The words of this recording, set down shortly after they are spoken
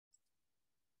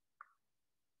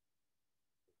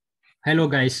Hello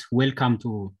guys, welcome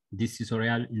to this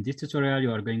tutorial. In this tutorial,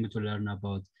 you are going to learn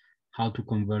about how to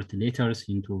convert letters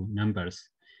into numbers.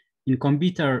 In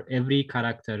computer, every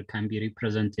character can be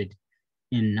represented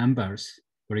in numbers.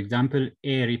 For example,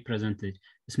 A represented,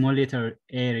 small letter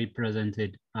A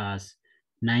represented as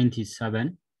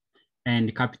 97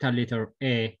 and capital letter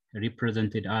A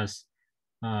represented as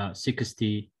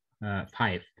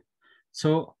 65.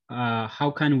 So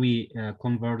how can we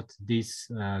convert these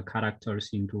characters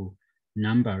into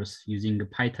numbers using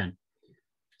Python?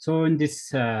 So um,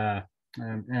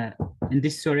 uh, in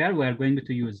this tutorial, we are going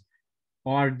to use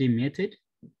OR method.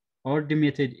 OR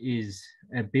method is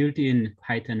a built-in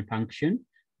Python function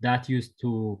that used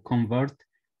to convert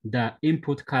the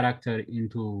input character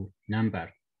into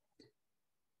number.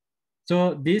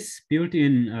 So this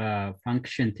built-in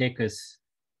function takes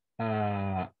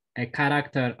a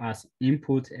character as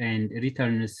input and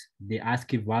returns the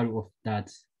ASCII value of that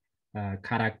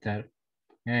character.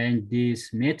 And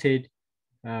this method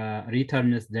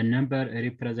returns the number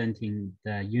representing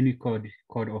the Unicode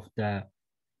code of the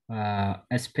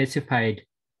specified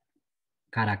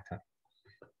character.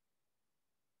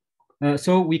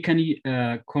 So we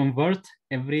can convert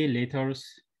every letters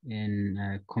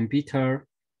in computer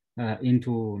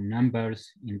into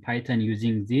numbers in Python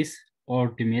using this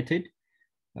OR method.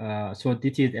 So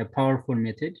this is a powerful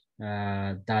method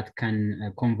that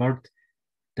can convert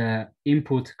the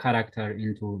input character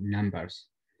into numbers.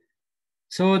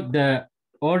 So the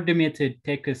OR method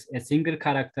takes a single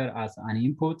character as an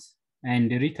input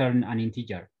and return an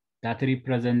integer that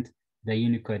represent the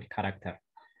Unicode character.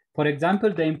 For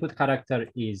example, the input character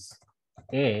is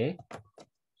A,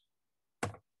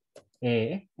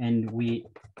 and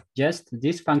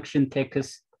this function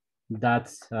takes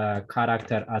that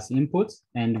character as input,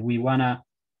 and we wanna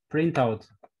print out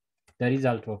the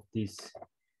result of this.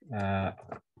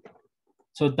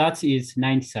 So that is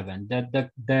 97. The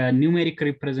numeric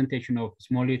representation of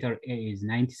small letter A is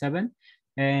 97,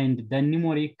 and the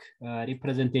numeric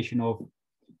representation of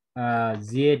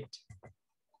Z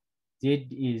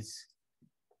is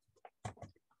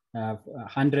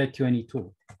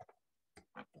 122.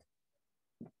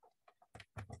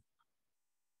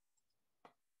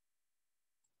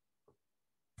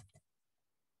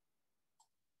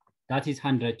 That is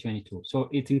 122. So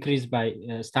it increased by,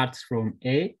 starts from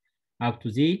A up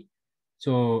to Z.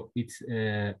 So it's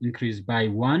increased by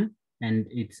 1 and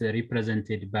it's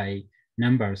represented by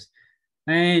numbers.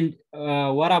 And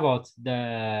what about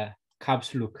the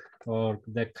caps look or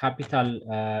the capital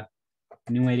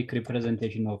numeric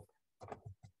representation of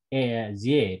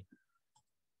Z?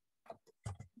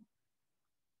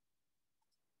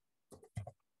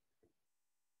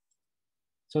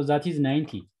 So that is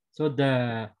 90. So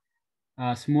the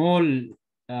the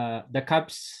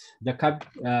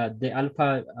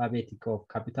alphabetic of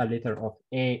capital letter of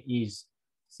A is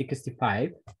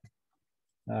 65.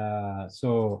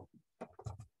 So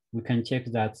we can check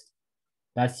that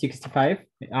that's 65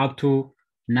 up to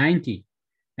 90.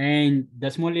 And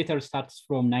the small letter starts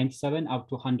from 97 up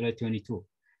to 122.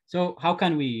 So how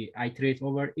can we iterate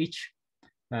over each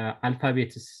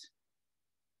alphabet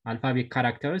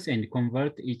characters and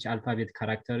convert each alphabet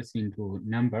characters into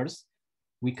numbers?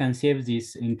 We can save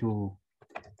this into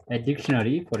a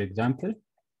dictionary, for example.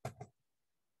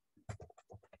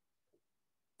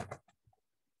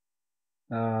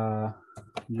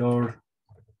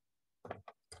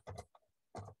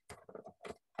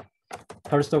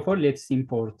 First of all, let's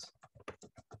import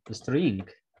the string.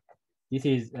 This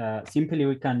is simply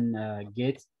we can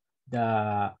get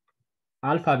the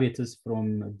alphabets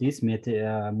from this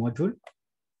module.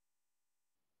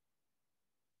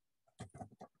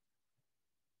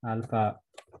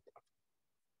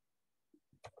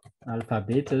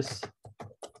 Alphabets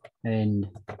and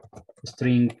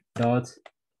string dot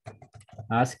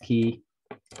ASCII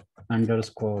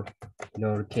underscore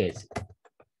lowercase.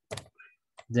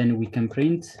 Then we can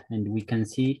print and we can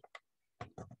see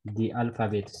the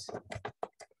alphabets.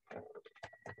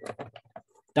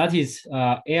 That is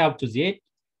A up to Z,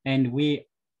 and we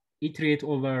iterate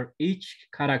over each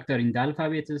character in the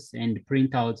alphabets and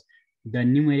print out the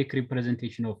numeric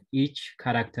representation of each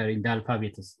character in the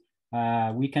alphabets.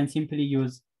 We can simply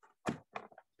use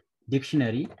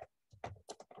dictionary.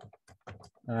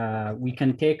 We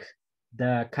can take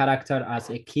the character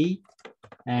as a key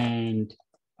and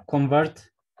convert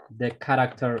the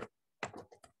character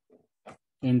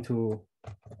into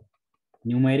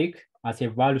numeric as a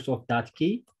values of that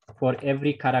key for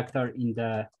every character in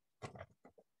the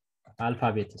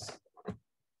alphabets.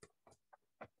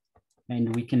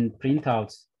 And we can print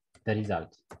out the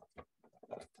result.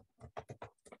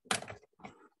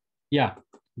 Yeah,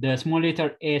 The small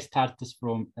letter A starts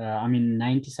from,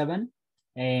 97,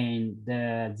 and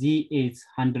the Z is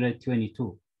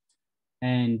 122,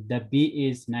 and the B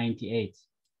is 98.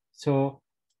 So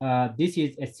this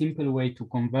is a simple way to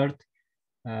convert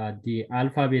the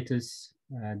alphabets,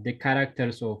 the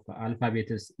characters of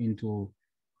alphabets into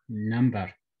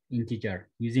number, integer,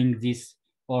 using this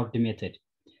OR method.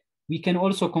 We can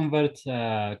also convert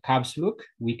caps lock.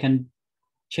 We can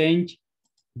change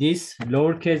this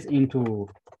lowercase into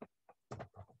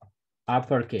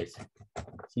uppercase.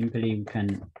 Simply we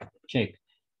can check.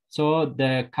 So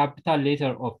the capital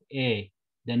letter of A,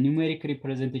 the numeric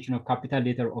representation of capital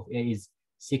letter of A is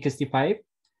 65,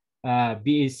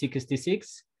 B is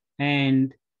 66,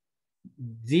 and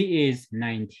Z is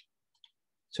 90.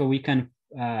 So we can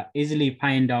easily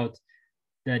find out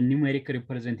the numeric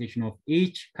representation of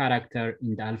each character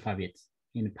in the alphabet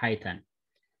in Python.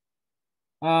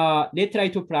 Let's try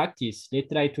to practice. Let's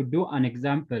try to do an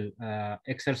example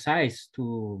exercise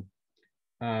to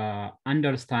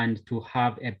understand, to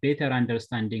have a better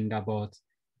understanding about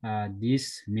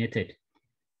this method.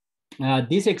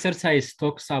 This exercise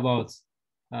talks about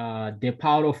the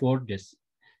power of words.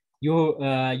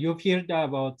 You've heard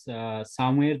about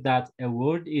somewhere that a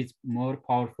word is more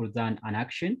powerful than an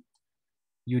action.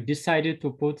 You decided to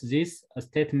put this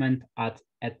statement at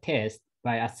a test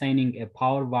by assigning a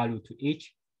power value to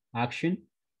each action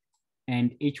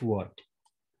and each word.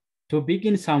 To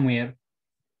begin somewhere,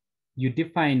 you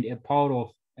defined a power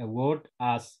of a word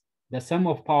as the sum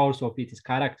of powers of its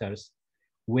characters,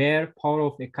 where power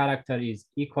of a character is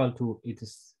equal to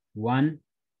its one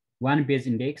base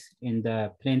index in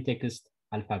the plain text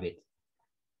alphabet.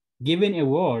 Given a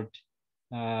word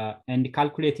and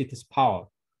calculate its power.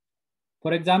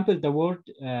 For example, the word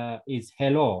is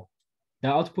hello. The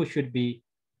output should be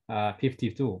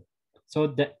 52. So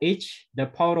the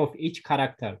power of each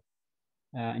character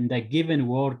in the given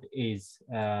word is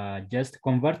just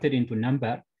converted into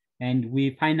number, and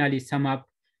we finally sum up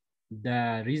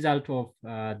the result of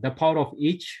the power of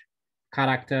each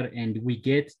character, and we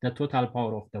get the total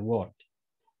power of the word.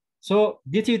 So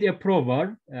this is a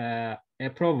proverb,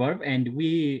 and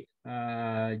we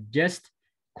just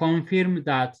confirm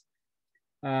that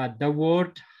the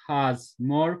word has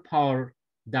more power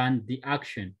than the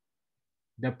action.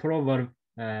 The proverb,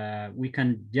 we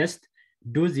can just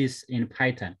do this in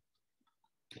Python.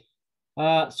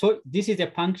 So this is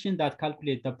a function that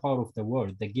calculates the power of the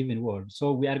word, the given word.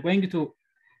 So we are going to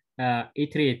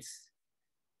iterate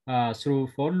through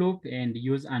for loop and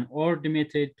use an OR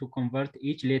method to convert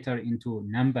each letter into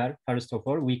number. First of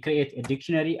all, we create a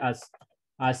dictionary as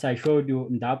I showed you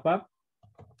in the above,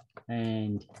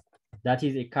 and that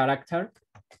is a character.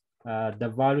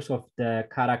 The values of the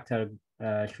character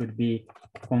should be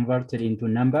converted into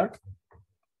number.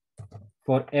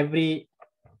 For every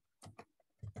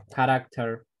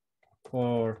character,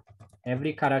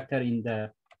 in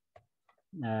the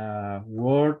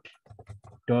word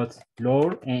dot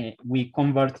lower, and we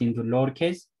convert into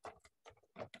lowercase,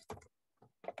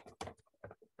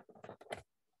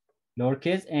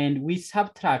 and we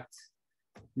subtract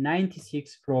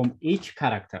 96 from each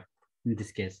character. In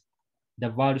this case, the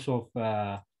values of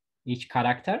each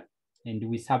character, and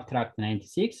we subtract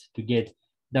 96 to get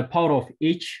the power of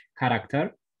each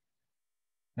character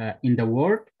in the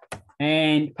word.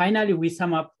 And finally, we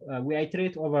sum up, we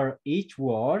iterate over each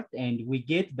word, and we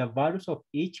get the values of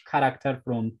each character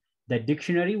from the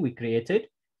dictionary we created.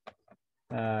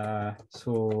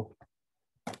 So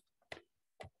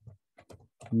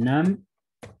num,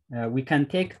 we can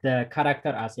take the character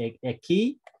as a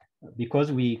key,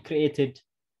 because we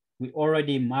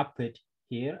already mapped it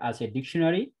here as a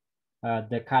dictionary,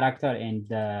 the character and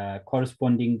the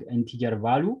corresponding integer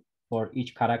value for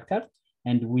each character.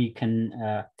 And we can,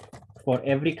 for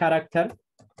every character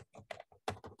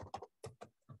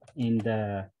in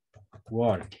the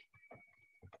word,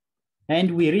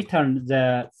 and we return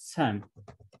the sum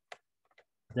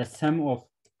of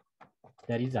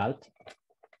the result,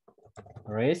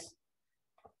 race.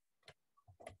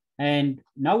 And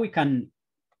now we can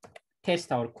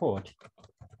test our code,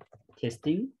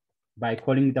 testing by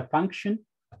calling the function.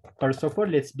 First of all,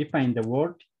 let's define the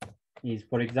word is,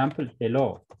 for example,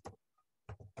 hello.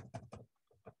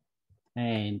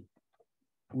 And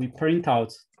we print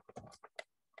out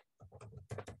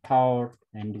power,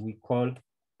 and we call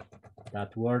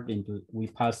that word into, we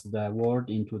pass the word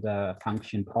into the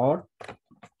function power.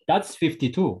 That's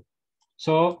 52.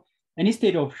 So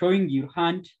instead of showing your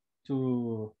hand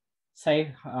to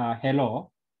say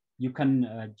hello, you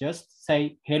can just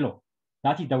say hello.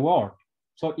 That is the word.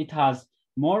 So it has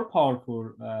more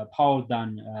powerful power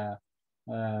than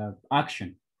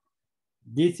action.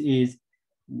 This is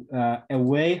a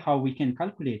way how we can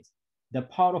calculate the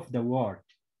power of the word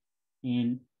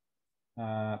in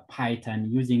Python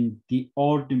using the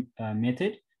OR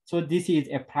method. So this is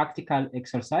a practical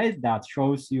exercise that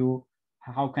shows you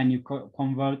how can you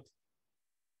convert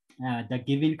the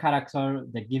given character,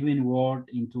 the given word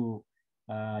into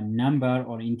number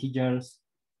or integers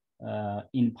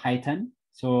in Python.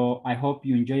 So I hope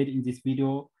you enjoyed in this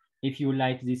video. If you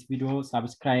like this video,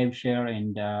 subscribe, share,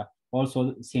 and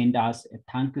also send us a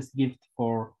thanks gift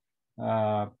for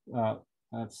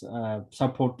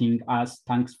supporting us.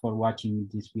 Thanks for watching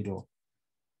this video.